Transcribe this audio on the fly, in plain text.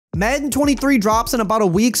Madden 23 drops in about a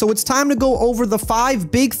week, so it's time to go over the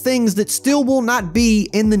 5 big things that still will not be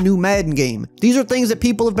in the new Madden game. These are things that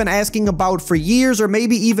people have been asking about for years or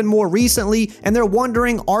maybe even more recently, and they're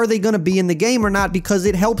wondering, are they going to be in the game or not, because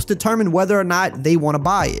it helps determine whether or not they want to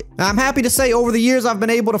buy it. Now, I'm happy to say over the years I've been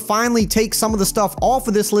able to finally take some of the stuff off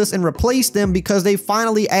of this list and replace them because they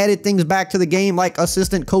finally added things back to the game like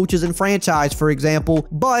assistant coaches and franchise, for example,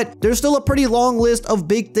 but there's still a pretty long list of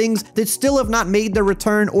big things that still have not made their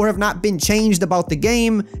return or have not been changed about the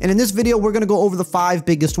game, and in this video we're going to go over the 5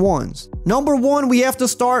 biggest ones. Number 1, we have to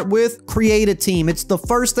start with create a team. It's the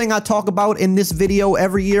first thing I talk about in this video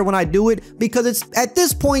every year when I do it, because it's at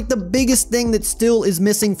this point the biggest thing that still is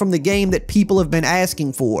missing from the game that people have been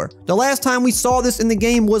asking for. The last time we saw this in the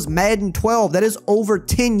game was Madden 12. That is over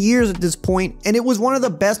 10 years at this point, and it was one of the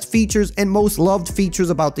best features and most loved features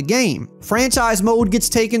about the game. Franchise mode gets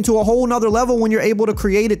taken to a whole nother level when you're able to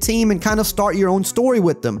create a team and kind of start your own story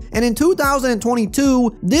with them. And in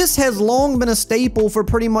 2022, this has long been a staple for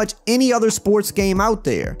pretty much any other sports game out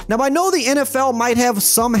there. Now, I know the NFL might have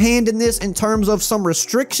some hand in this in terms of some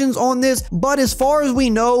restrictions on this, but as far as we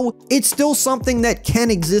know, it's still something that can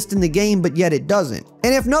exist in the game, but yet it doesn't.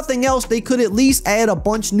 And if nothing else, they could at least add a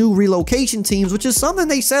bunch new relocation teams, which is something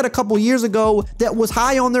they said a couple years ago that was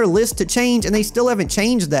high on their list to change, and they still haven't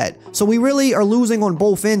changed that. So we really are losing on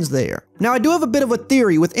both ends there. Now, I do have a bit of a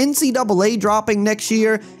theory. With NCAA dropping next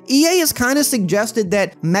year, EA has kind of suggested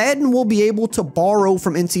that Madden will be able to borrow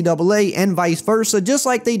from NCAA and vice versa, just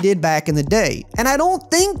like they did back in the day. And I don't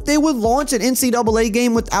think they would launch an NCAA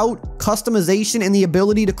game without customization and the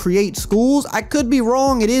ability to create schools. I could be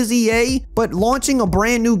wrong, it is EA, but launching a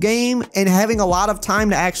brand new game and having a lot of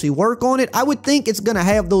time to actually work on it, I would think it's going to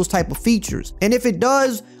have those type of features. And if it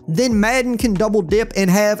does, then Madden can double dip and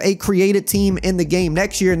have a created team in the game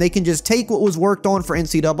next year, and they can just take what was worked on for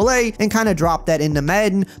NCAA and kind of drop that into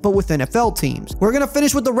Madden, but with NFL teams. We're going to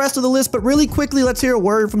finish with the rest of the list, but really quickly, let's hear a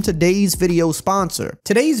word from today's video sponsor.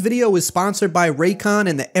 Today's video is sponsored by Raycon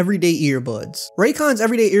and the Everyday Earbuds. Raycon's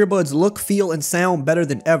Everyday Earbuds look, feel, and sound better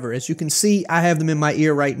than ever. As you can see, I have them in my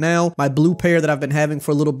ear right now, my blue pair that I've been having for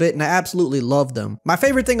a little bit, and I absolutely love them. My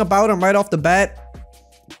favorite thing about them right off the bat,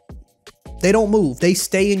 they don't move. They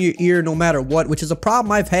stay in your ear no matter what, which is a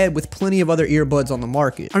problem I've had with plenty of other earbuds on the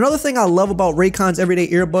market. Another thing I love about Raycon's Everyday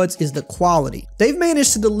Earbuds is the quality. They've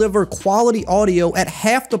managed to deliver quality audio at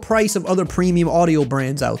half the price of other premium audio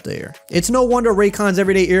brands out there. It's no wonder Raycon's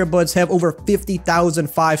Everyday Earbuds have over 50,000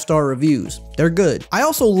 5-star reviews. They're good. I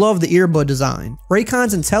also love the earbud design.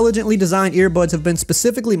 Raycon's intelligently designed earbuds have been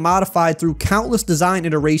specifically modified through countless design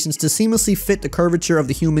iterations to seamlessly fit the curvature of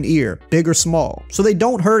the human ear, big or small, so they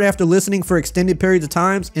don't hurt after listening for extended periods of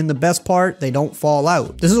times, and the best part, they don't fall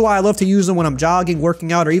out. This is why I love to use them when I'm jogging,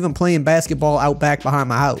 working out, or even playing basketball out back behind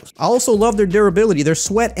my house. I also love their durability. They're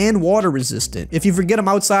sweat and water resistant. If you forget them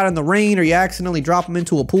outside in the rain or you accidentally drop them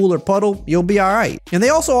into a pool or puddle, you'll be alright. And they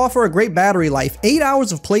also offer a great battery life, 8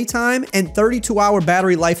 hours of playtime and 32-hour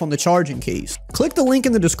battery life on the charging case. Click the link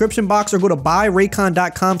in the description box or go to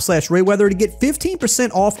buyraycon.com/RayWeather to get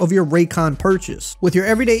 15% off of your Raycon purchase. With your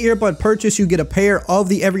everyday earbud purchase, you get a pair of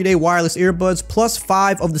the everyday wireless earbuds plus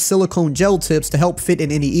 5 of the silicone gel tips to help fit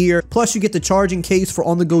in any ear, plus you get the charging case for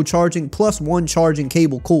on-the-go charging plus 1 charging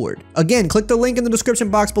cable cord. Again, click the link in the description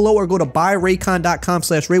box below or go to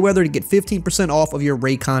buyraycon.com/RayWeather to get 15% off of your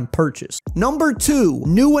Raycon purchase. Number 2,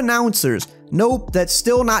 new announcers. Nope, that's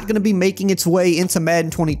still not going to be making its way into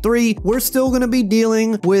Madden 23. We're still going to be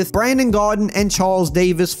dealing with Brandon Gaudin and Charles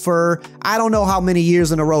Davis for I don't know how many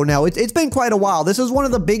years in a row now. It's been quite a while. This is one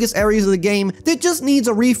of the biggest areas of the game that just needs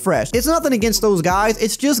a refresh. It's nothing against those guys.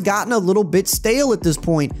 It's just gotten a little bit stale at this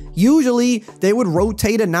point. Usually, they would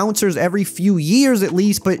rotate announcers every few years at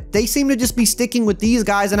least, but they seem to just be sticking with these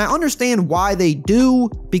guys, and I understand why they do,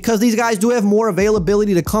 because these guys do have more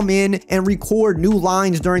availability to come in and record new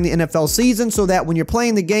lines during the NFL season, so that when you're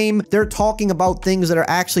playing the game, they're talking about things that are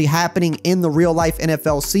actually happening in the real life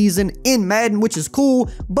NFL season in Madden, which is cool,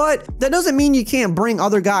 but that doesn't mean you can't bring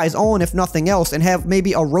other guys on if nothing else and have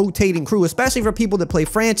maybe a rotating crew, especially for people that play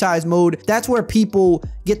franchise mode. That's where people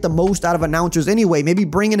get the most out of announcers anyway. Maybe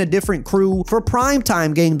bring in a different crew for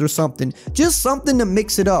primetime games or something. Just something to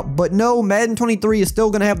mix it up. But no, Madden 23 is still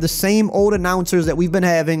going to have the same old announcers that we've been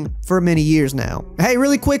having for many years now. Hey,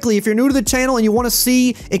 really quickly, if you're new to the channel and you want to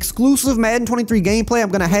see exclusive Madden 23 gameplay, I'm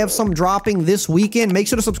going to have some dropping this weekend. Make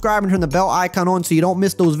sure to subscribe and turn the bell icon on so you don't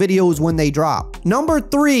miss those videos when they drop. Number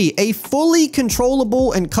 3, a fully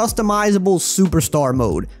controllable and customizable superstar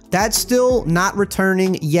mode. That's still not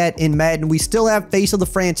returning yet in Madden. We still have Face of the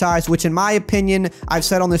Franchise, which in my opinion, I've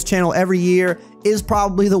said on this channel every year, is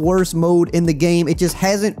probably the worst mode in the game. It just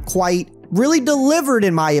hasn't quite really delivered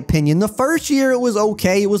in my opinion. The first year it was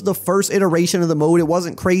okay. It was the first iteration of the mode. It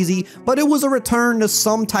wasn't crazy, but it was a return to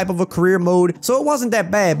some type of a career mode, so it wasn't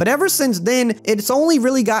that bad. But ever since then, it's only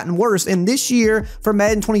really gotten worse. And this year for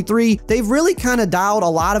Madden 23, they've really kind of dialed a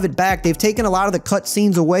lot of it back. They've taken a lot of the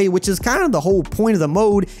cutscenes away, which is kind of the whole point of the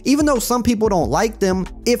mode. Even though some people don't like them,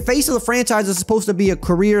 if Face of the Franchise is supposed to be a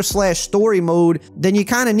career/story mode, then you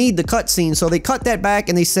kind of need the cutscenes. So they cut that back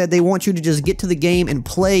and they said they want you to just get to the game and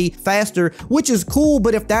play faster, which is cool.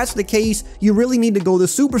 But if that's the case, you really need to go the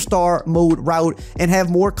superstar mode route and have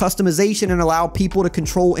more customization and allow people to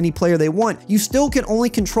control any player they want. You still can only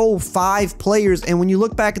control 5 players, and when you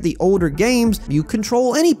look back at the older games, you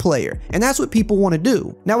control any player, and that's what people want to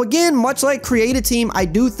do. Now again, much like Create a Team, I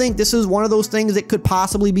do think this is one of those things that could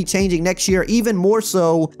possibly be changing next year, even more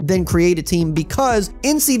so than Create a Team, because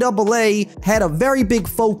NCAA had a very big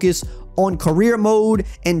focus on career mode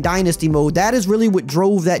and dynasty mode. That is really what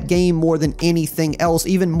drove that game more than anything else,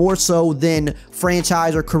 even more so than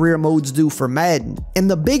franchise or career modes do for Madden.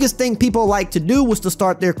 And the biggest thing people like to do was to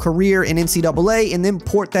start their career in NCAA and then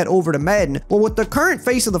port that over to Madden. Well, with the current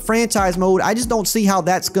Face of the Franchise mode, I just don't see how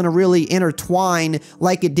that's going to really intertwine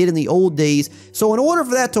like it did in the old days. So in order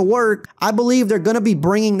for that to work, I believe they're going to be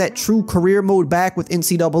bringing that true career mode back with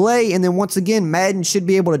NCAA, and then once again, Madden should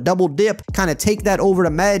be able to double dip, kind of take that over to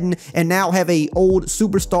Madden, and now have a old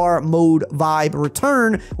superstar mode vibe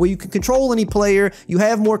return where you can control any player, you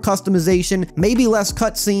have more customization, maybe less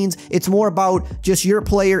cutscenes. It's more about just your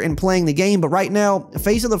player and playing the game. But right now,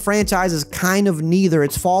 Face of the Franchise is kind of neither.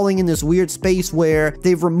 It's falling in this weird space where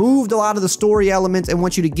they've removed a lot of the story elements and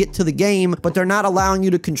want you to get to the game, but they're not allowing you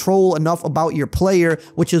to control enough about your player,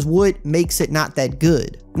 which is what makes it not that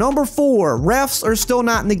good. Number 4, refs are still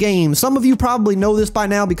not in the game. Some of you probably know this by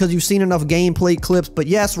now because you've seen enough gameplay clips, but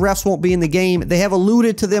yes, refs won't be in the game. They have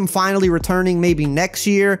alluded to them finally returning maybe next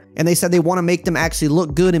year, and they said they want to make them actually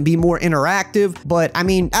look good and be more interactive. But I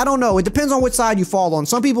mean, I don't know. It depends on which side you fall on.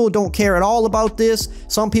 Some people don't care at all about this.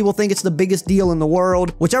 Some people think it's the biggest deal in the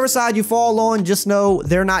world. Whichever side you fall on, just know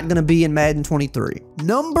they're not going to be in Madden 23.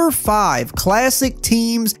 Number 5, classic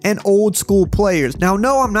teams and old school players. Now,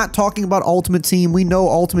 no, I'm not talking about Ultimate Team. We know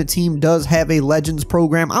Ultimate Team does have a Legends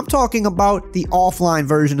program. I'm talking about the offline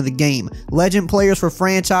version of the game. Legend players for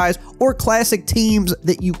franchise or classic teams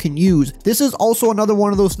that you can use. This is also another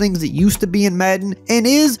one of those things that used to be in Madden and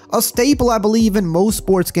is a staple, I believe, in most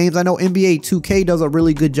sports games. I know NBA 2K does a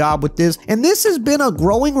really good job with this, and this has been a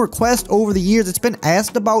growing request over the years. It's been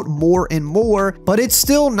asked about more and more, but it's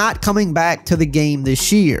still not coming back to the game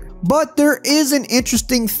this year. But there is an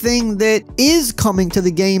interesting thing that is coming to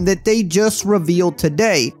the game that they just revealed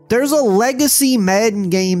today. There's a legacy Madden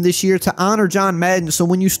game this year to honor John Madden. So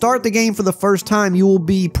when you start the game for the first time, you will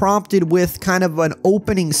be prompted with kind of an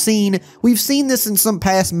opening scene. We've seen this in some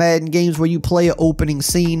past Madden games where you play an opening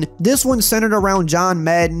scene. This one's centered around John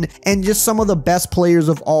Madden and just some of the best players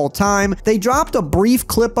of all time. They dropped a brief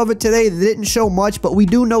clip of it today that didn't show much, but we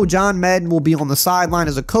do know John Madden will be on the sideline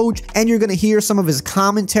as a coach, and you're going to hear some of his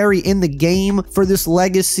commentary in the game for this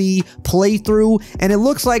legacy playthrough. And it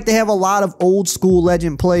looks like they have a lot of old school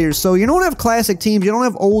legend players. So you don't have classic teams, you don't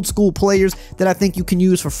have old school players that I think you can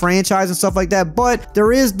use for franchise and stuff like that, but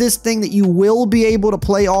there is this thing that you will be able to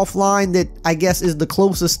play offline that I guess is the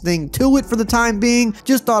closest thing to it for the time being.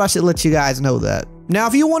 Just thought I should let you guys know that. Now,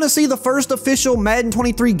 if you want to see the first official Madden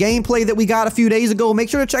 23 gameplay that we got a few days ago, make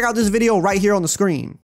sure to check out this video right here on the screen.